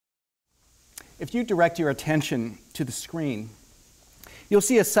If you direct your attention to the screen, you'll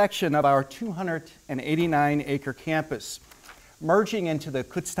see a section of our 289-acre campus merging into the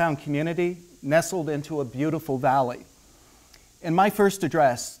Kutztown community, nestled into a beautiful valley. In my first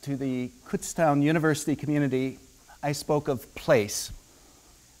address to the Kutztown University community, I spoke of place.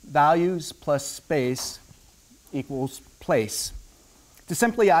 Values plus space equals place. To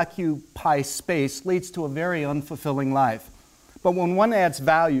simply occupy space leads to a very unfulfilling life. But when one adds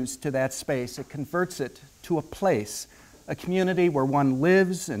values to that space, it converts it to a place, a community where one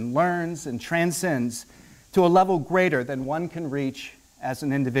lives and learns and transcends to a level greater than one can reach as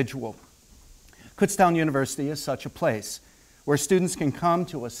an individual. Kutztown University is such a place where students can come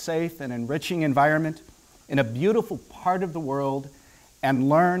to a safe and enriching environment in a beautiful part of the world and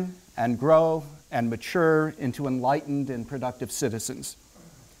learn and grow and mature into enlightened and productive citizens.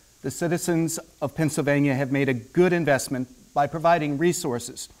 The citizens of Pennsylvania have made a good investment by providing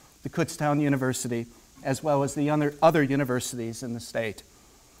resources to Kutztown University as well as the other universities in the state.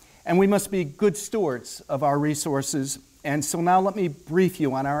 And we must be good stewards of our resources. And so now let me brief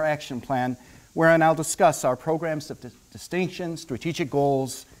you on our action plan, wherein I'll discuss our programs of distinction, strategic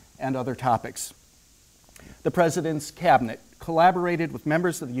goals, and other topics. The President's Cabinet collaborated with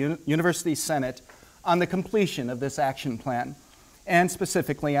members of the University Senate on the completion of this action plan, and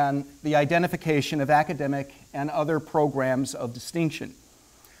specifically on the identification of academic and other programs of distinction.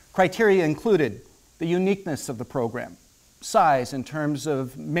 Criteria included the uniqueness of the program, size in terms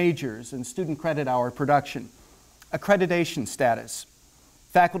of majors and student credit hour production, accreditation status,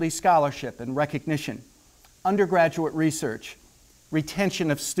 faculty scholarship and recognition, undergraduate research,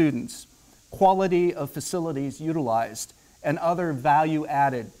 retention of students, quality of facilities utilized, and other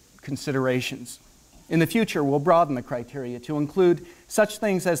value-added considerations. In the future, we'll broaden the criteria to include such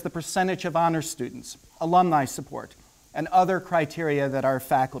things as the percentage of honor students, alumni support, and other criteria that our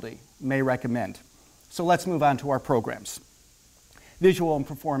faculty may recommend. So let's move on to our programs. Visual and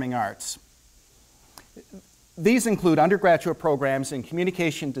performing arts. These include undergraduate programs in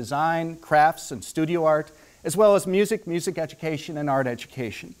communication design, crafts, and studio art, as well as music, music education, and art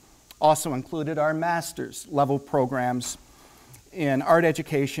education. Also included are master's level programs in art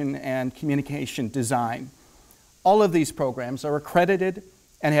education and communication design. All of these programs are accredited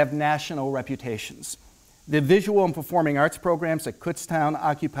and have national reputations. The visual and performing arts programs at Kutztown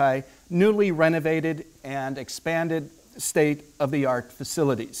occupy newly renovated and expanded state-of-the-art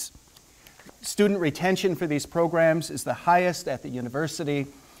facilities. Student retention for these programs is the highest at the university,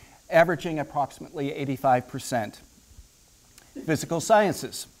 averaging approximately 85%. Physical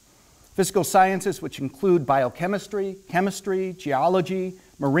sciences. Physical sciences, which include biochemistry, chemistry, geology,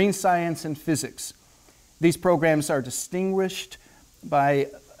 marine science, and physics. These programs are distinguished by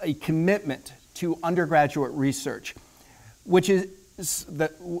a commitment to undergraduate research, which of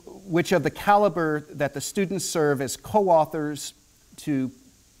the caliber that the students serve as co-authors to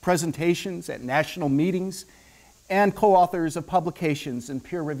presentations at national meetings and co-authors of publications in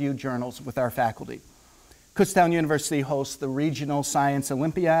peer-reviewed journals with our faculty. Kutztown University hosts the Regional Science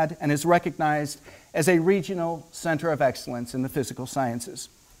Olympiad and is recognized as a regional center of excellence in the physical sciences.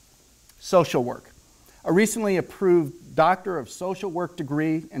 Social work. A recently approved Doctor of Social Work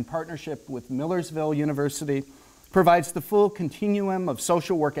degree in partnership with Millersville University provides the full continuum of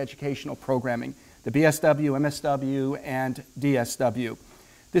social work educational programming, the BSW, MSW, and DSW.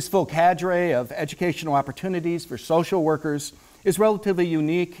 This full cadre of educational opportunities for social workers is relatively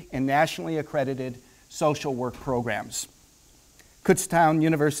unique in nationally accredited social work programs. Kutztown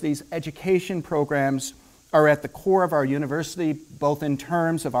University's education programs are at the core of our university, both in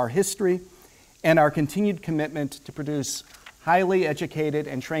terms of our history and our continued commitment to produce highly educated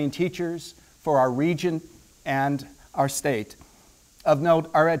and trained teachers for our region and our state. Of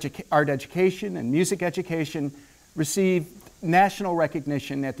note, our art education and music education receive national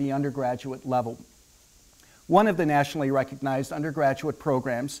recognition at the undergraduate level. One of the nationally recognized undergraduate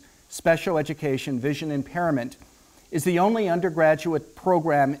programs, Special Education Vision Impairment, is the only undergraduate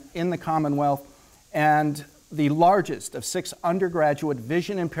program in the Commonwealth and the largest of 6 undergraduate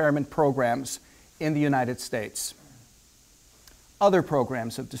vision impairment programs in the United States. Other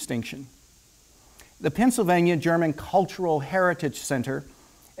programs of distinction. The Pennsylvania German Cultural Heritage Center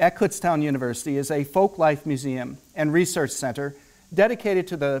at Kutztown University is a folklife museum and research center dedicated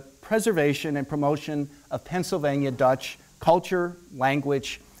to the preservation and promotion of Pennsylvania Dutch culture,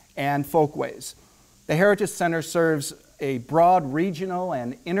 language, and folkways. The Heritage Center serves a broad regional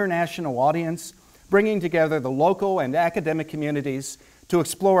and international audience, bringing together the local and academic communities to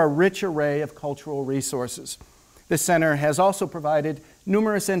explore a rich array of cultural resources. The center has also provided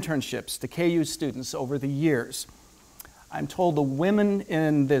numerous internships to KU students over the years. I'm told the women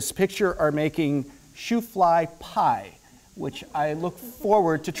in this picture are making shoe-fly pie, which I look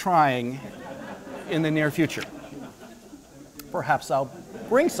forward to trying in the near future. Perhaps I'll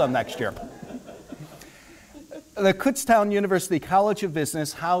bring some next year. The Kutztown University College of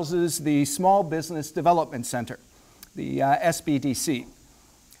Business houses the Small Business Development Center, the SBDC.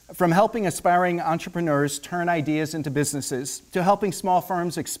 From helping aspiring entrepreneurs turn ideas into businesses, to helping small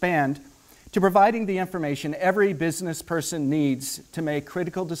firms expand, to providing the information every business person needs to make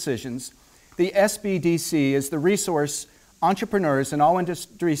critical decisions, the SBDC is the resource entrepreneurs in all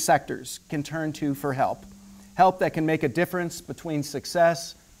industry sectors can turn to for help. Help that can make a difference between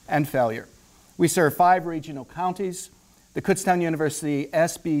success and failure. We serve 5 regional counties. The Kutztown University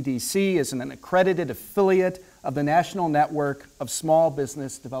SBDC is an accredited affiliate of the National Network of Small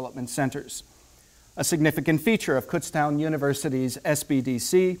Business Development Centers. A significant feature of Kutztown University's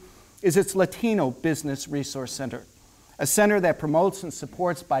SBDC is its Latino Business Resource Center, a center that promotes and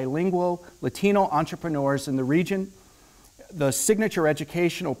supports bilingual Latino entrepreneurs in the region. The signature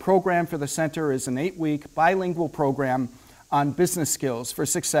educational program for the center is an 8-week bilingual program on business skills for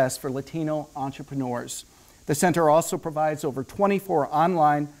success for Latino entrepreneurs. The center also provides over 24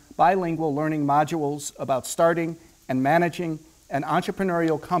 online bilingual learning modules about starting and managing an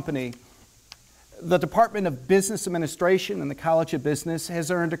entrepreneurial company. The Department of Business Administration and the College of Business has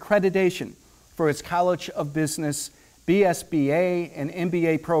earned accreditation for its College of Business BSBA and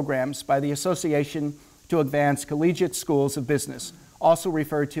MBA programs by the Association to Advance Collegiate Schools of Business, also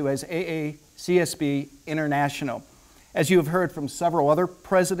referred to as AACSB International. As you have heard from several other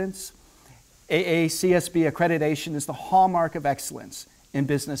presidents, AACSB accreditation is the hallmark of excellence in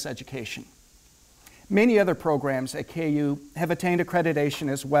business education. Many other programs at KU have attained accreditation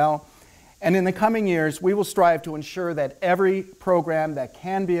as well, and in the coming years, we will strive to ensure that every program that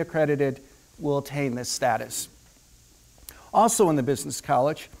can be accredited will attain this status. Also in the Business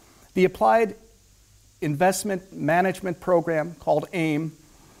College, the Applied Investment Management program called AIM.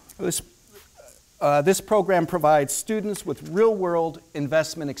 This program provides students with real-world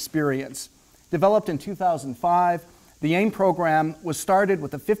investment experience. Developed in 2005, the AIM program was started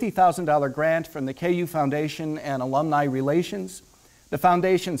with a $50,000 grant from the KU Foundation and Alumni Relations. The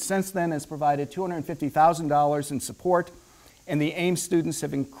foundation since then has provided $250,000 in support, and the AIM students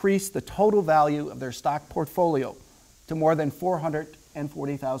have increased the total value of their stock portfolio to more than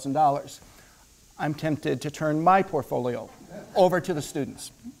 $440,000. I'm tempted to turn my portfolio over to the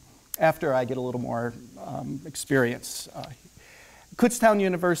students after I get a little more experience. Kutztown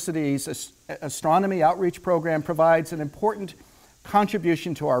University's astronomy outreach program provides an important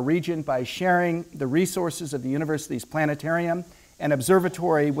contribution to our region by sharing the resources of the university's planetarium and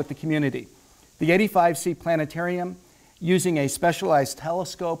observatory with the community. The 85-seat planetarium, using a specialized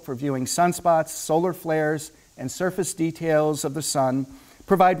telescope for viewing sunspots, solar flares, and surface details of the sun,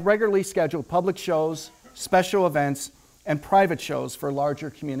 provide regularly scheduled public shows, special events, and private shows for larger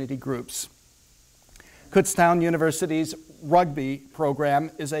community groups. Kutztown University's rugby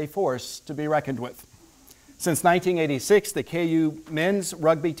program is a force to be reckoned with. Since 1986, the KU men's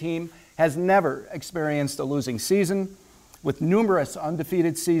rugby team has never experienced a losing season, with numerous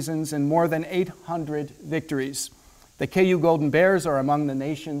undefeated seasons and more than 800 victories. The KU Golden Bears are among the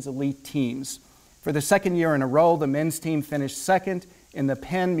nation's elite teams. For the second year in a row, the men's team finished second in the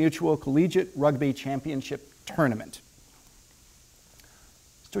Penn Mutual Collegiate Rugby Championship Tournament.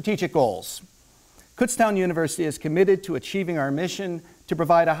 Strategic goals. Kutztown University is committed to achieving our mission to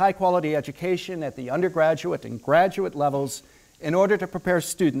provide a high-quality education at the undergraduate and graduate levels in order to prepare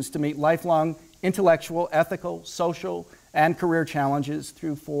students to meet lifelong intellectual, ethical, social, and career challenges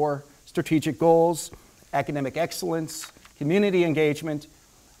through 4 strategic goals: academic excellence, community engagement,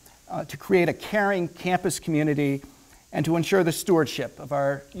 to create a caring campus community, and to ensure the stewardship of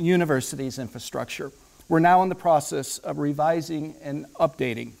our university's infrastructure. We're now in the process of revising and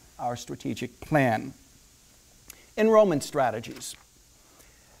updating our strategic plan. Enrollment strategies.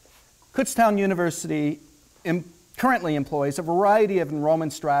 Kutztown University currently employs a variety of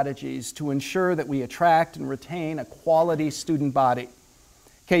enrollment strategies to ensure that we attract and retain a quality student body.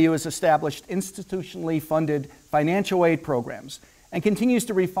 KU has established institutionally funded financial aid programs and continues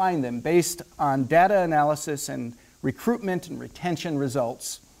to refine them based on data analysis and recruitment and retention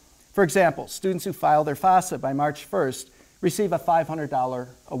results. For example, students who file their FAFSA by March 1st receive a $500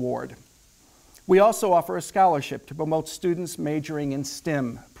 award. We also offer a scholarship to promote students majoring in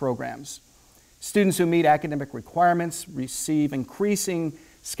STEM programs. Students who meet academic requirements receive increasing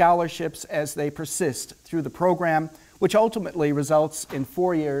scholarships as they persist through the program, which ultimately results in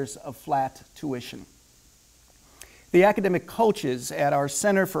 4 years of flat tuition. The academic coaches at our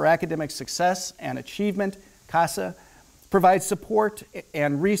Center for Academic Success and Achievement, CASA, provides support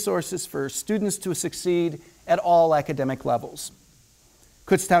and resources for students to succeed at all academic levels.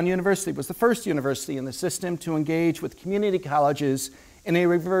 Kutztown University was the first university in the system to engage with community colleges in a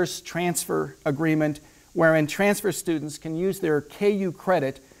reverse transfer agreement wherein transfer students can use their KU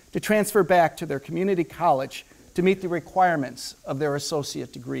credit to transfer back to their community college to meet the requirements of their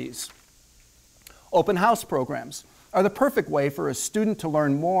associate degrees. Open house programs are the perfect way for a student to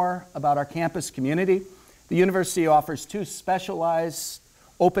learn more about our campus community. The university offers 2 specialized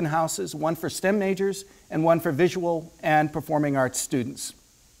open houses, one for STEM majors and one for visual and performing arts students.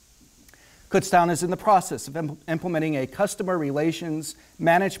 Kutztown is in the process of implementing a customer relations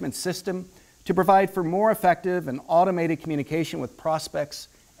management system to provide for more effective and automated communication with prospects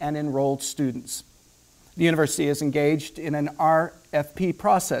and enrolled students. The university is engaged in an RFP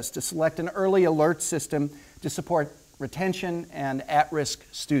process to select an early alert system to support retention and at-risk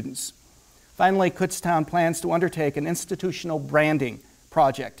students. Finally, Kutztown plans to undertake an institutional branding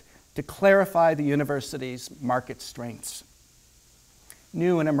project to clarify the university's market strengths.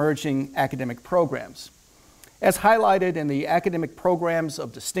 New and emerging academic programs. As highlighted in the Academic Programs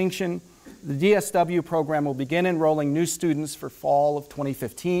of Distinction, the DSW program will begin enrolling new students for fall of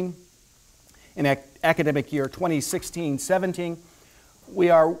 2015. In academic year 2016-17, we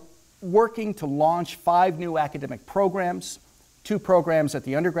are working to launch 5 new academic programs, 2 programs at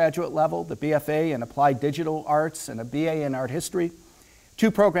the undergraduate level, the BFA in Applied Digital Arts and a BA in Art History,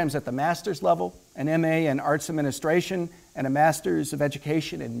 2 programs at the master's level, an MA in Arts Administration and a Master's of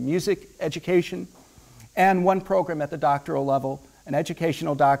Education in Music Education, and 1 program at the doctoral level, an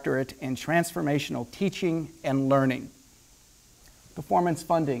educational doctorate in transformational teaching and learning. Performance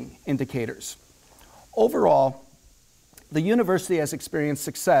funding indicators. Overall, the university has experienced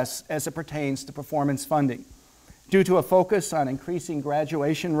success as it pertains to performance funding. Due to a focus on increasing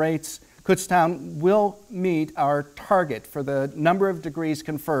graduation rates, Kutztown will meet our target for the number of degrees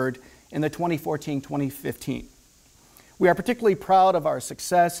conferred in the 2014-2015. We are particularly proud of our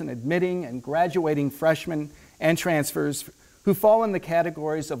success in admitting and graduating freshmen and transfers who fall in the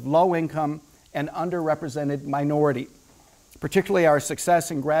categories of low income and underrepresented minority. Particularly our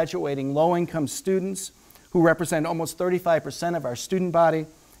success in graduating low-income students, who represent almost 35% of our student body,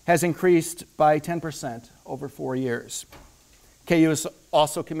 has increased by 10% over 4 years. KU is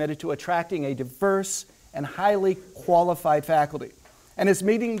also committed to attracting a diverse and highly qualified faculty and is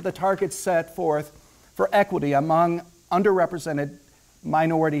meeting the targets set forth for equity among underrepresented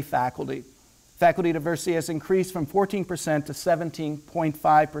minority faculty. Faculty diversity has increased from 14% to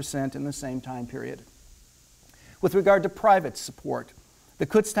 17.5% in the same time period. With regard to private support, the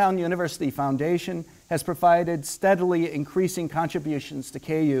Kutztown University Foundation has provided steadily increasing contributions to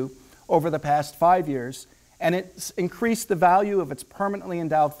KU over the past 5 years, and it's increased the value of its permanently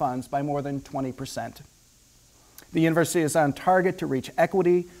endowed funds by more than 20%. The university is on target to reach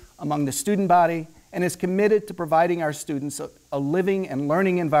equity among the student body and is committed to providing our students a living and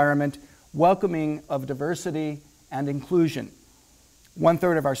learning environment welcoming of diversity and inclusion.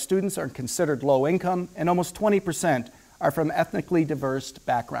 1/3 of our students are considered low income, and almost 20% are from ethnically diverse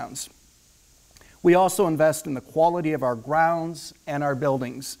backgrounds. We also invest in the quality of our grounds and our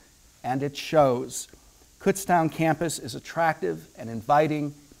buildings, and it shows. Kutztown campus is attractive and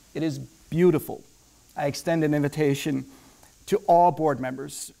inviting. It is beautiful. I extend an invitation to all board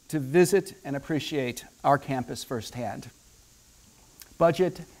members to visit and appreciate our campus firsthand.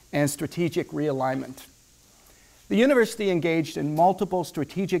 Budget and strategic realignment. The university engaged in multiple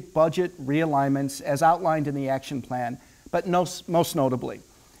strategic budget realignments as outlined in the action plan, but most notably,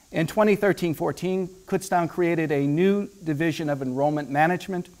 in 2013-14, Kutztown created a new division of enrollment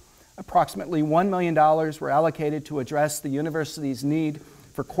management. Approximately $1 million were allocated to address the university's need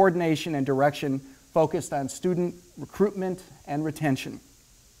for coordination and direction focused on student recruitment and retention.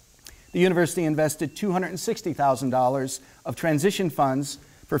 The university invested $260,000 of transition funds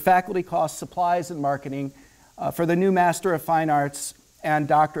for faculty costs, supplies, and marketing for the new Master of Fine Arts and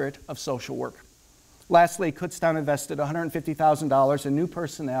Doctorate of Social Work. Lastly, Kutztown invested $150,000 in new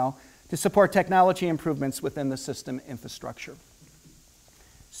personnel to support technology improvements within the system infrastructure.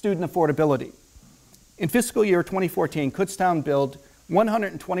 Student affordability. In fiscal year 2014, Kutztown billed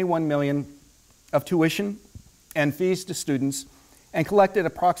 $121 million of tuition and fees to students and collected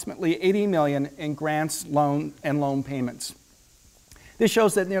approximately $80 million in grants, loan payments. This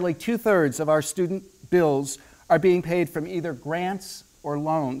shows that nearly 2/3 of our student bills are being paid from either grants or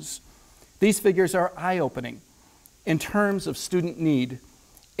loans. These figures are eye-opening. In terms of student need,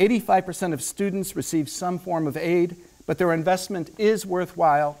 85% of students receive some form of aid, but their investment is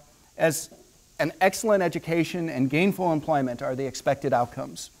worthwhile as an excellent education and gainful employment are the expected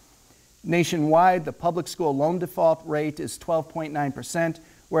outcomes. Nationwide, the public school loan default rate is 12.9%,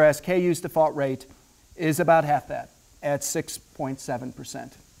 whereas KU's default rate is about half that, at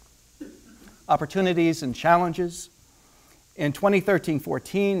 6.7%. Opportunities and challenges. In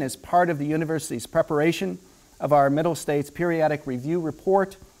 2013-14, as part of the university's preparation of our Middle States Periodic Review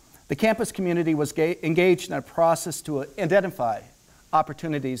Report, the campus community was engaged in a process to identify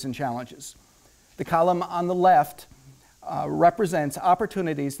opportunities and challenges. The column on the left represents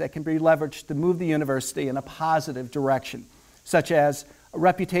opportunities that can be leveraged to move the university in a positive direction, such as a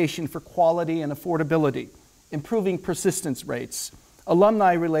reputation for quality and affordability, improving persistence rates,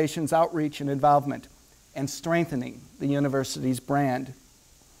 alumni relations outreach and involvement, and strengthening the university's brand.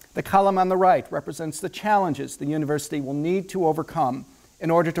 The column on the right represents the challenges the university will need to overcome in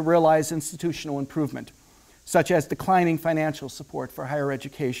order to realize institutional improvement, such as declining financial support for higher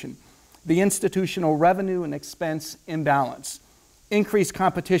education, the institutional revenue and expense imbalance, increased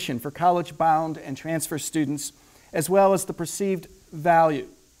competition for college-bound and transfer students, as well as the perceived value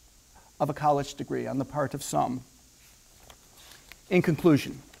of a college degree on the part of some. In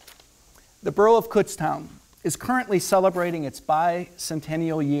conclusion, the Borough of Kutztown is currently celebrating its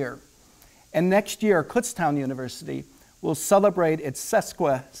bicentennial year, and next year, Kutztown University will celebrate its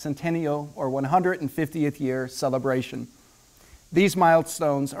sesquicentennial or 150th year celebration. These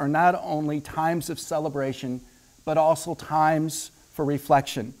milestones are not only times of celebration, but also times for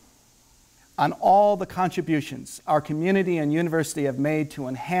reflection on all the contributions our community and university have made to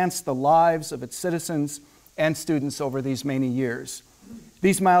enhance the lives of its citizens and students over these many years.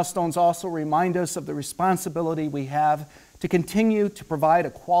 These milestones also remind us of the responsibility we have to continue to provide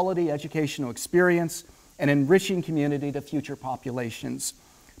a quality educational experience and enriching community to future populations,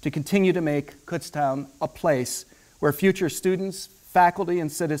 to continue to make Kutztown a place where future students, faculty,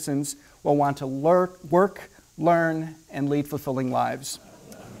 and citizens will want to work, learn, and lead fulfilling lives.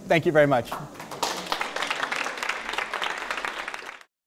 Thank you very much.